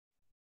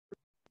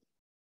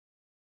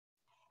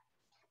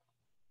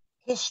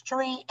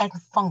History and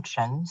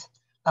functions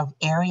of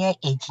area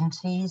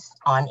agencies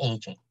on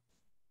aging.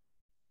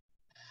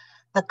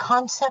 The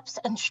concepts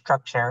and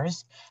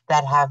structures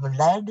that have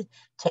led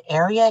to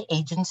area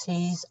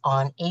agencies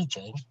on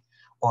aging,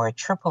 or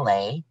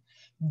AAA,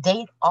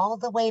 date all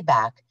the way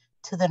back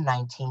to the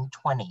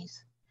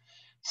 1920s,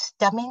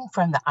 stemming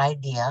from the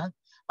idea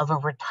of a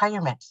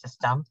retirement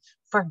system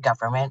for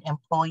government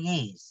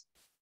employees.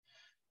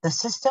 The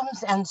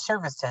systems and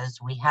services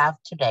we have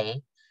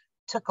today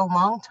took a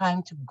long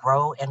time to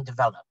grow and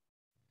develop.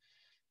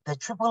 The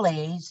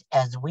AAAs,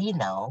 as we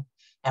know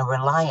and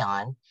rely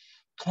on,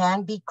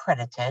 can be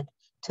credited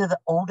to the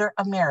Older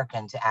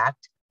Americans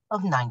Act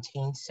of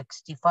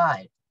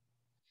 1965.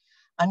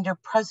 Under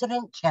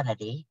President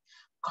Kennedy,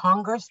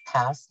 Congress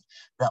passed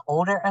the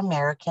Older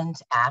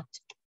Americans Act,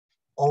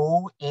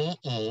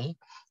 OAA,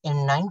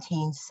 in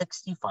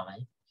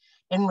 1965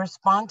 in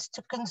response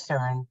to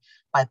concern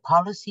by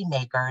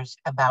policymakers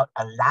about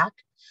a lack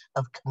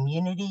of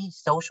community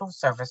social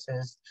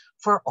services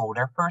for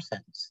older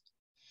persons.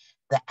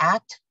 The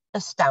Act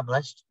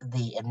established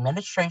the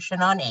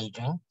Administration on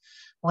Aging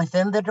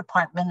within the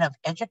Department of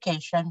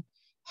Education,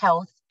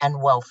 Health,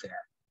 and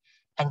Welfare,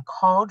 and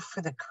called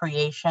for the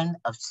creation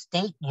of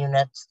state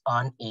units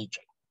on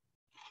aging.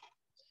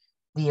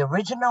 The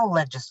original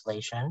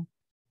legislation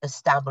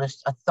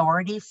established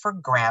authority for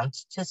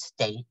grants to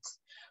states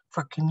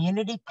for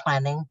community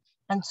planning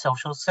and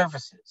social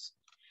services,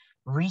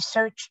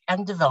 research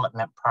and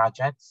development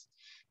projects,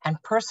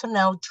 and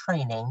personnel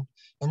training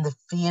in the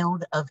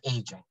field of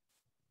aging.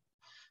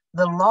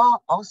 The law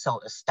also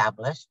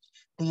established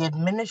the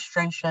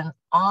Administration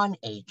on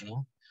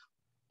Aging,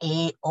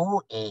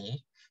 AOA,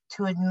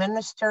 to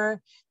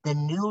administer the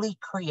newly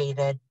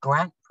created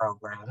grant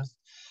programs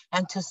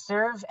and to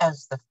serve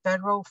as the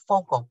federal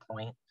focal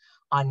point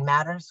on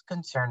matters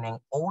concerning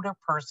older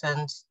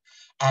persons,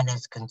 and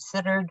is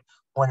considered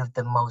one of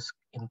the most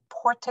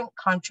important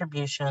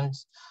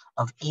contributions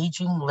of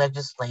aging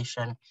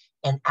legislation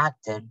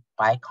enacted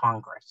by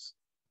Congress.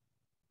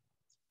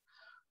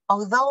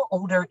 Although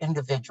older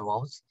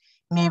individuals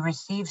may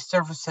receive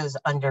services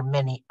under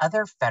many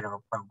other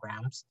federal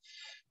programs,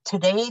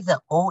 today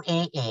the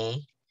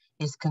OAA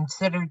is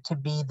considered to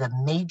be the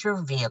major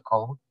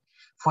vehicle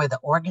for the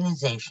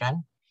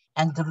organization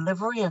and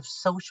delivery of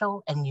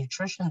social and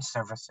nutrition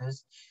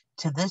services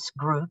to this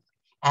group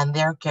and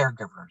their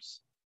caregivers.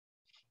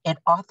 It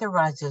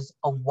authorizes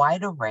a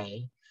wide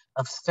array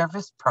of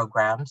service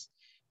programs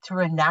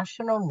through a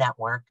national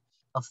network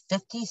of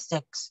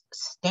 56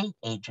 state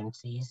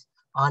agencies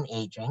on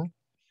aging,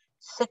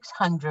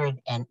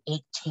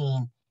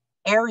 618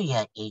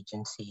 area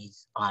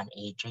agencies on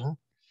aging,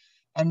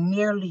 and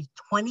nearly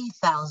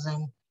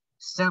 20,000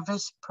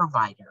 service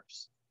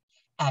providers,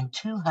 and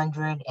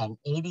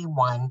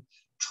 281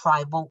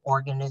 tribal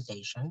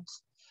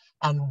organizations,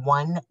 and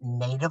one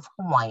Native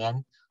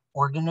Hawaiian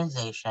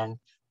organization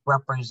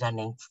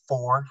representing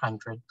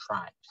 400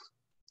 tribes.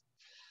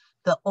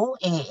 The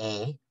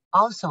OAA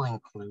also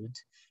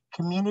includes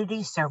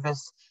community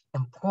service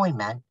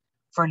employment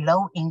for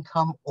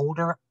low-income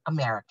older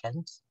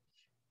Americans,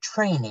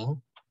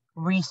 training,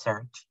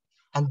 research,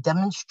 and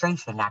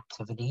demonstration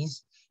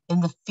activities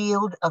in the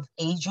field of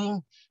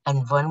aging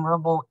and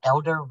vulnerable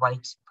elder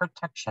rights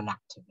protection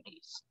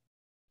activities.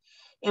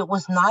 It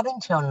was not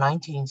until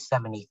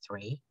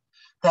 1973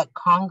 that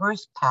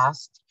Congress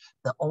passed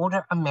the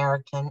Older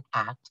American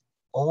Act,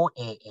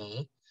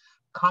 OAA,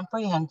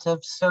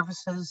 Comprehensive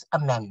Services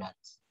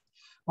Amendments,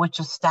 which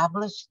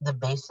established the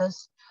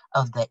basis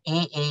of the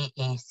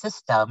AAA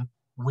system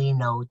we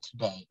know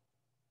today.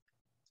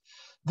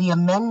 The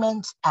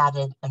amendments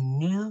added a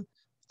new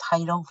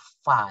Title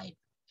V,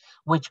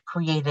 which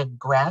created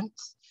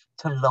grants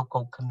to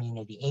local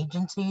community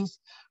agencies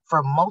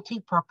for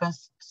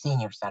multi-purpose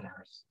senior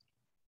centers.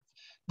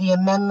 The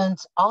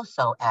amendments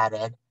also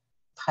added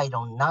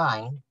Title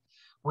IX,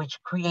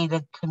 which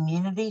created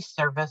community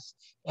service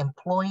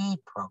employee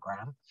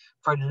program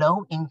for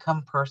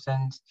low-income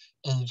persons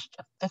aged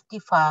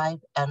 55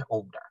 and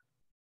older.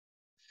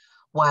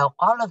 While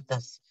all of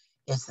this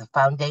is the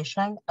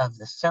foundation of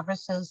the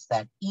services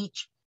that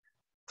each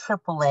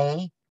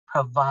AAA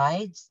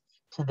provides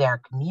to their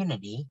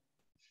community,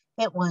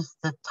 it was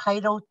the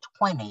Title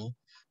 20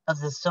 of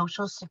the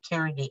Social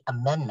Security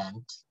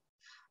Amendment,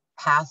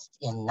 passed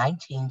in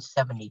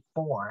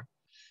 1974,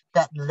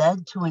 that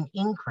led to an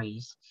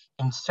increase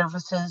in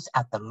services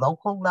at the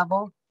local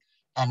level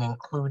and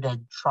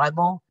included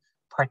tribal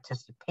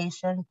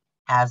participation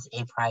as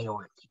a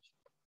priority.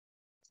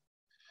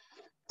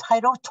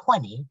 Title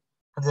 20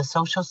 of the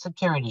Social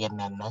Security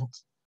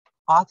Amendment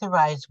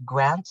authorized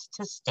grants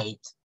to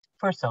states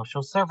for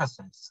social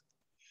services.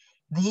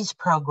 These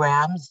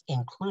programs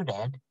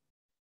included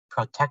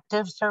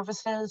protective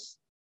services,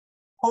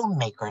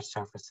 homemaker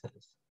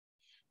services,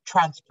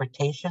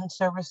 transportation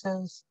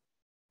services,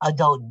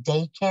 adult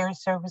daycare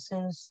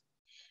services,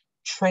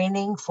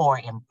 training for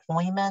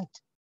employment,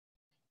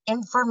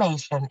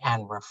 information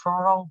and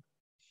referral,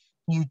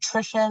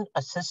 nutrition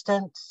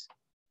assistance,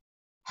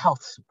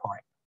 health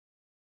support.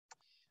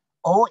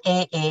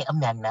 OAA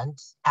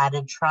amendments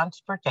added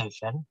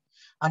transportation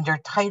under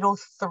Title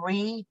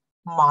III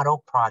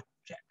model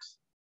projects.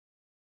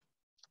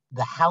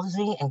 The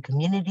Housing and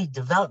Community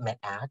Development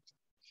Act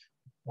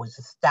was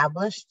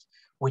established,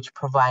 which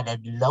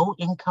provided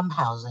low-income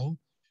housing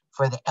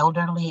for the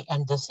elderly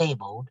and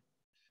disabled,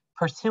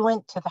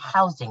 pursuant to the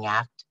Housing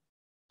Act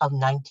of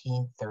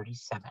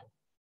 1937.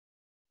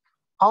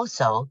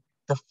 Also,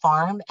 the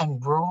farm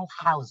and rural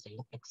housing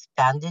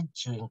expanded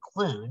to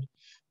include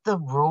the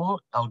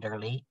rural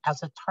elderly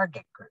as a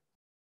target group.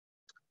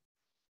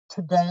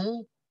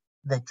 Today,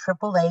 the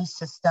AAA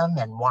system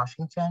in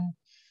Washington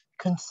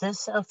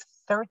consists of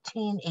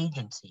 13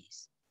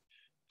 agencies,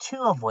 2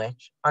 of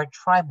which are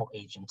tribal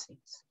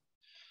agencies.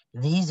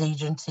 These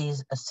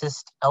agencies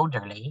assist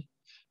elderly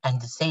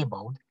and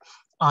disabled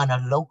on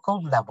a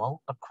local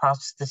level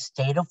across the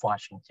state of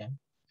Washington,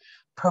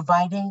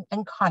 providing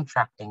and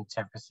contracting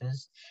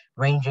services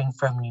ranging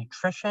from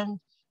nutrition,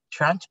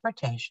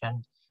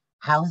 transportation,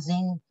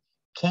 housing,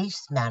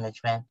 case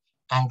management,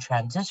 and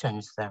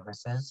transition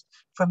services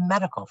from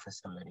medical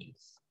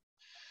facilities.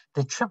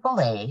 The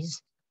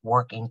AAAs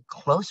work in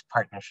close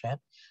partnership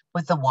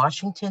with the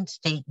Washington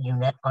State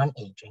Unit on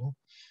Aging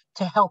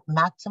to help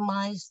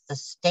maximize the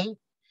state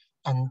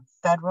and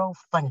federal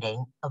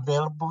funding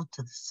available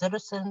to the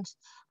citizens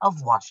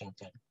of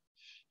Washington,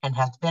 and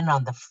has been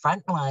on the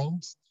front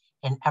lines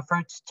in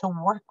efforts to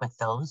work with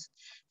those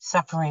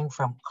suffering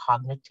from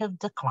cognitive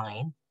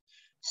decline,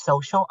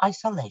 social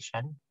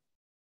isolation,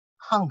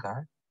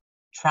 hunger,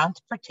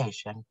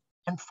 transportation,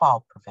 and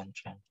fall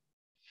prevention.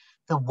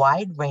 The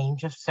wide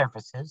range of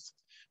services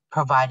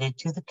provided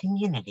to the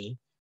community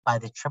by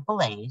the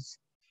AAAs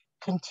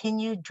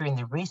continued during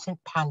the recent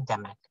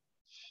pandemic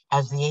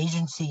as the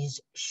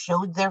agencies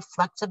showed their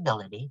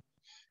flexibility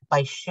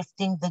by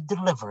shifting the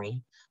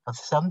delivery of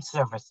some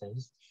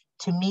services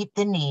to meet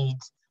the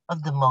needs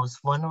of the most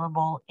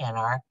vulnerable in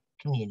our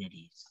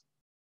communities.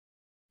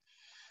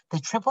 The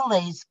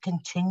AAAs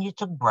continue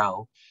to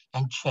grow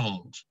and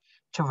change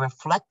to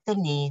reflect the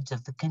needs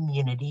of the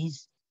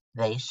communities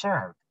they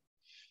serve.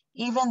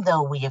 Even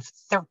though we have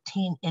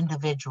 13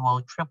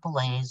 individual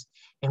AAAs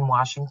in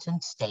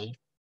Washington State,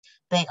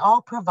 they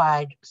all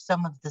provide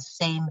some of the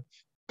same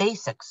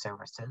basic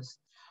services,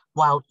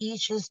 while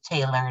each is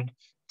tailored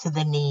to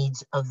the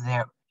needs of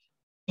their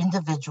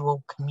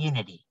individual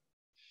community,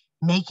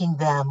 making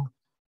them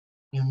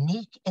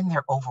unique in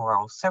their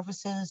overall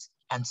services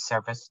and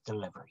service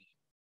delivery.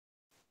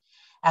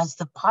 As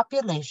the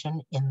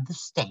population in the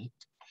state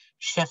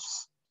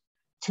shifts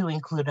to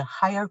include a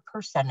higher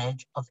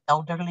percentage of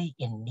elderly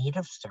in need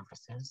of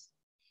services,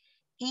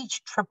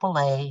 each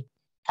AAA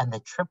and the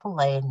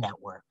AAA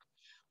network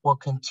will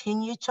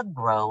continue to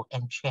grow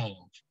and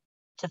change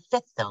to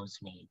fit those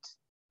needs,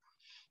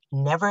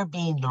 never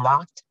being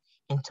locked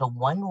into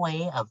one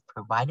way of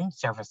providing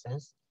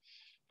services,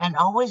 and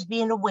always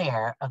being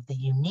aware of the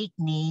unique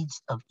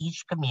needs of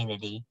each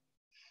community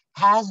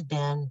has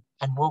been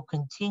and will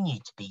continue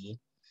to be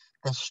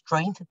the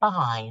strength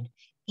behind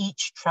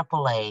each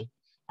AAA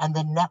and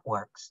the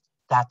networks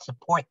that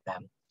support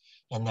them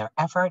in their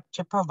effort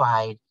to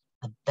provide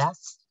the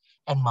best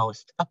and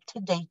most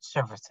up-to-date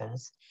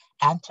services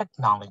and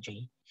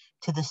technology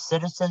to the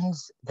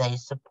citizens they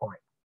support.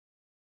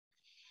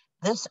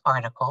 This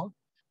article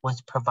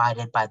was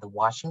provided by the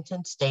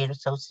Washington State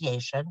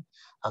Association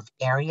of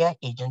Area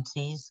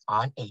Agencies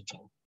on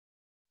Aging,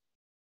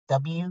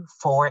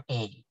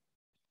 W4A.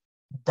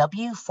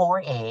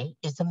 W4A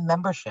is a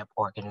membership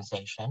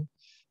organization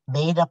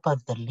made up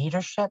of the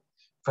leadership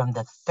from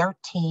the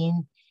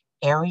 13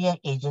 area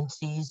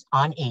agencies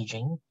on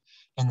aging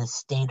in the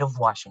state of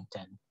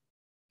Washington.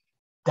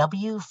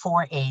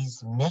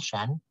 W4A's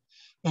mission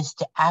is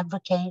to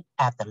advocate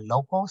at the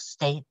local,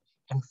 state,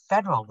 and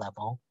federal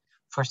level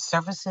for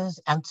services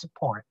and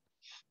support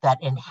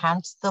that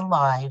enhance the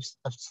lives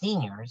of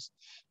seniors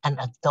and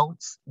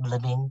adults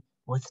living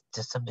with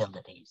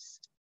disabilities.